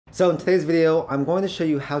So in today's video, I'm going to show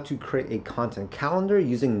you how to create a content calendar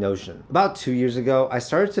using Notion. About 2 years ago, I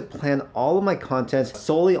started to plan all of my content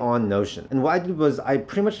solely on Notion. And what I did was I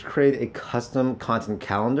pretty much created a custom content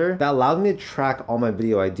calendar that allowed me to track all my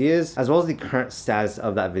video ideas as well as the current status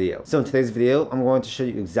of that video. So in today's video, I'm going to show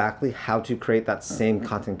you exactly how to create that same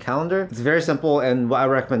content calendar. It's very simple, and what I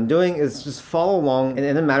recommend doing is just follow along, and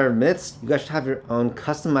in a matter of minutes, you guys should have your own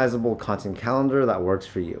customizable content calendar that works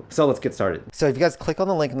for you. So let's get started. So if you guys click on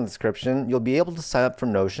the link in the description, you'll be able to sign up for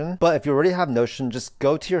Notion. But if you already have Notion, just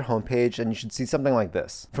go to your homepage and you should see something like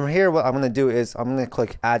this. From here, what I'm going to do is I'm going to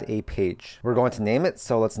click add a page. We're going to name it.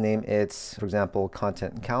 So let's name it, for example,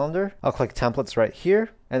 content calendar. I'll click templates right here.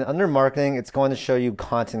 And under marketing, it's going to show you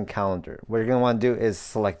content calendar. What you're going to want to do is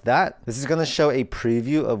select that. This is going to show a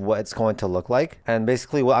preview of what it's going to look like. And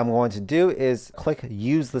basically what I'm going to do is click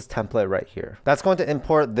use this template right here. That's going to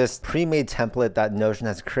import this pre-made template that Notion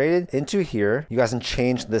has created into here. You guys can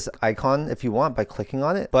change this icon if you want by clicking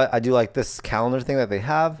on it. But I do like this calendar thing that they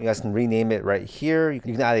have. You guys can rename it right here. You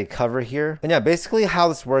can add a cover here. And yeah, basically how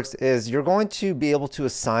this works is you're going to be able to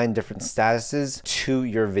assign different statuses to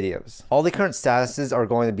your videos. All the current statuses are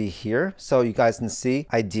going to be here, so you guys can see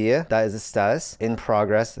idea, that is a status, in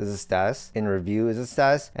progress is a status, in review is a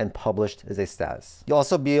status, and published is a status. You'll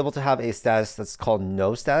also be able to have a status that's called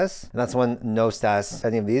no status, and that's when no status,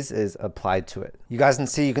 any of these, is applied to it. You guys can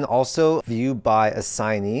see you can also view by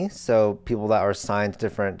assignee, so people that are assigned to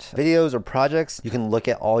different videos or projects. You can look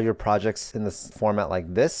at all your projects in this format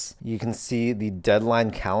like this. You can see the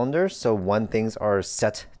deadline calendar, so when things are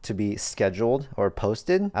set to be scheduled or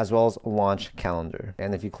posted, as well as launch calendar.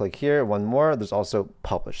 And if you click here, one more, there's also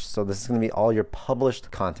published. So this is going to be all your published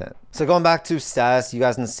content. So going back to status, you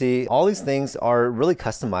guys can see all these things are really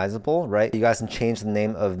customizable, right? You guys can change the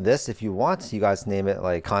name of this if you want. You guys name it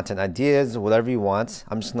like content ideas, whatever you want.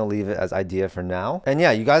 I'm just going to leave it as idea for now. And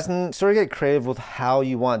yeah, you guys can sort of get creative with how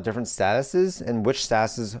you want different statuses and which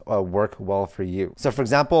statuses work well for you. So for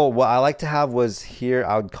example, what I like to have was here,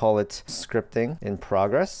 I would call it scripting in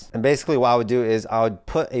progress. And basically what I would do is I would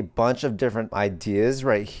put a bunch of different ideas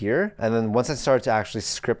right here. And then once I started to actually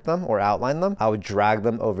script them or outline them, I would drag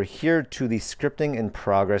them over here to the scripting in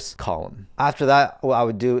progress column. After that, what I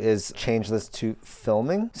would do is change this to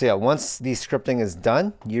filming. So yeah, once the scripting is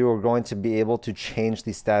done, you are going to be able to change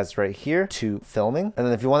the status right here to filming. And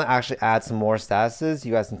then if you want to actually add some more statuses,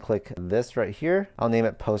 you guys can click this right here. I'll name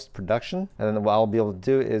it post-production. And then what I'll be able to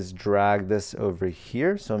do is drag this over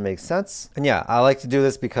here so it makes sense. And yeah, I like to do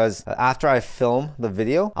this because after I film the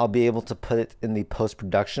video, I'll be able to put it in the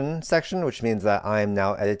post-production section, which means that I am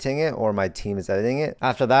now editing it or my team is editing it.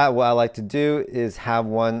 After that, what I like to do is have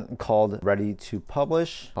one called ready to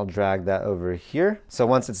publish. I'll drag that over here. So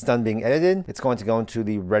once it's done being edited, it's going to go into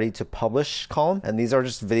the ready to publish column. And these are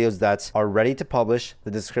just videos that are ready to publish.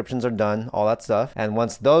 The descriptions are done, all that stuff. And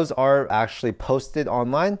once those are actually posted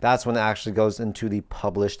online, that's when it actually goes into the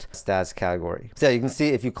published status category. So yeah, you can see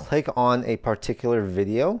if you click on a particular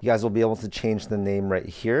video, you guys will be able to change the name right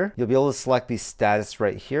here. You'll be able to select the status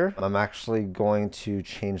right here. I'm actually going to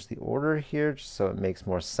change the order here just so it makes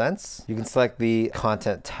more sense. You can select the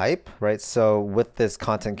content type, right? So with this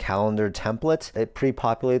content calendar template, it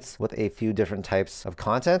pre-populates with a few different types of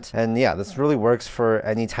content. And yeah, this really works for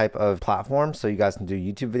any type of platform. So you guys can do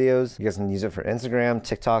YouTube videos. You guys can use it for Instagram,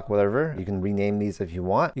 TikTok, whatever. You can rename these if you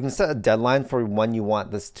want. You can set a deadline for when you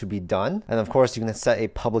want this to be done. And of course, you can set a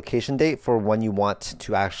publication date for when you want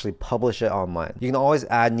to actually publish it online. You can always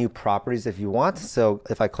add new properties if you want. So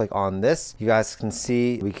if I click on this, you guys can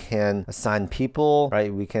see we can assign people,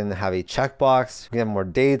 right? We can have a checkbox. We can have more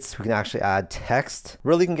dates. We can actually add text.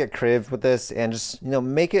 Really can get creative with this and just,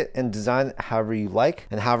 make it and design it however you like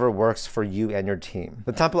and however works for you and your team.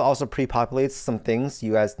 The template also pre-populates some things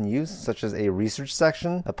you guys can use, such as a research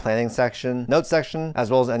section, a planning section, notes section, as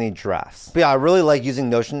well as any drafts. But yeah, I really like using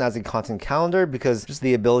Notion as a content calendar because just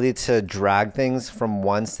the ability to drag things from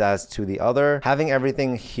one status to the other. Having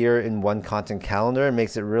everything here in one content calendar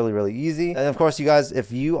makes it really, really easy. And of course, you guys,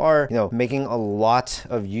 if you are, making a lot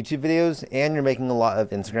of YouTube videos and you're making a lot of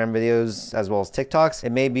Instagram videos as well as TikToks,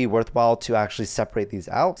 it may be worthwhile to actually separate these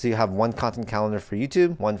out. So you have one content calendar for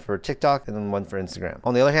YouTube, one for TikTok, and then one for Instagram.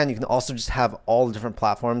 On the other hand, you can also just have all the different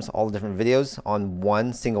platforms, all the different videos on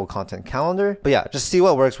one single content calendar. But yeah, just see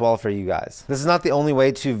what works well for you guys. This is not the only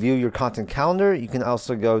way to view your content calendar. You can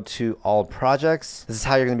also go to all projects. This is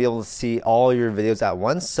how you're going to be able to see all your videos at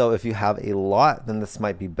once. So if you have a lot, then this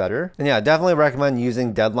might be better. And yeah, definitely recommend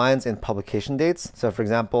using deadlines and publication dates. So for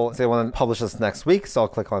example, say I want to publish this next week, so I'll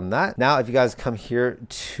click on that. Now, if you guys come here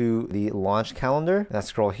to the launch calendar and I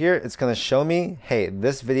scroll here, it's going to show me, hey,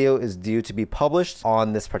 this video is due to be published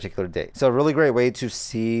on this particular date. So a really great way to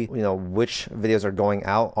see, which videos are going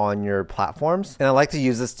out on your platforms. And I like to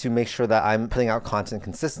use this to make sure that I'm putting out content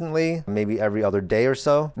consistently, maybe every other day or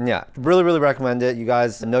so. And yeah, really, really recommend it. You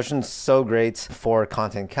guys, Notion's so great for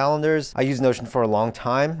content calendars. I use Notion for a long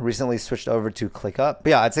time, recently switched over to ClickUp. But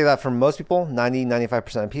yeah, I'd say that for most people,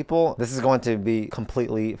 90–95% of people, this is going to be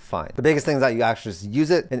completely fine. The biggest thing is that you actually just use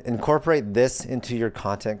it and incorporate this into your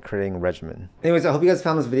content creating regimen. Anyways, I hope you guys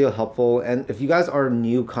found this video helpful. And if you guys are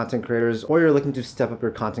new content creators or you're looking to step up your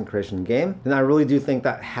content creation game, then I really do think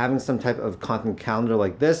that having some type of content calendar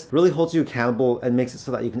like this really holds you accountable and makes it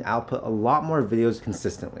so that you can output a lot more videos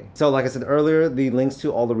consistently. So like I said earlier, the links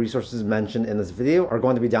to all the resources mentioned in this video are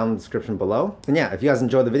going to be down in the description below. And yeah, if you guys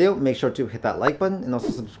enjoyed the video, make sure to hit that like button and also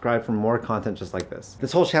subscribe for more content just like this.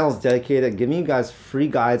 This whole channel is dedicated to giving you guys free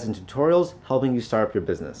guides and tutorials helping you start up your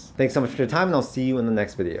business. Thanks so much for your time, and I'll see you in the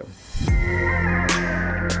next video.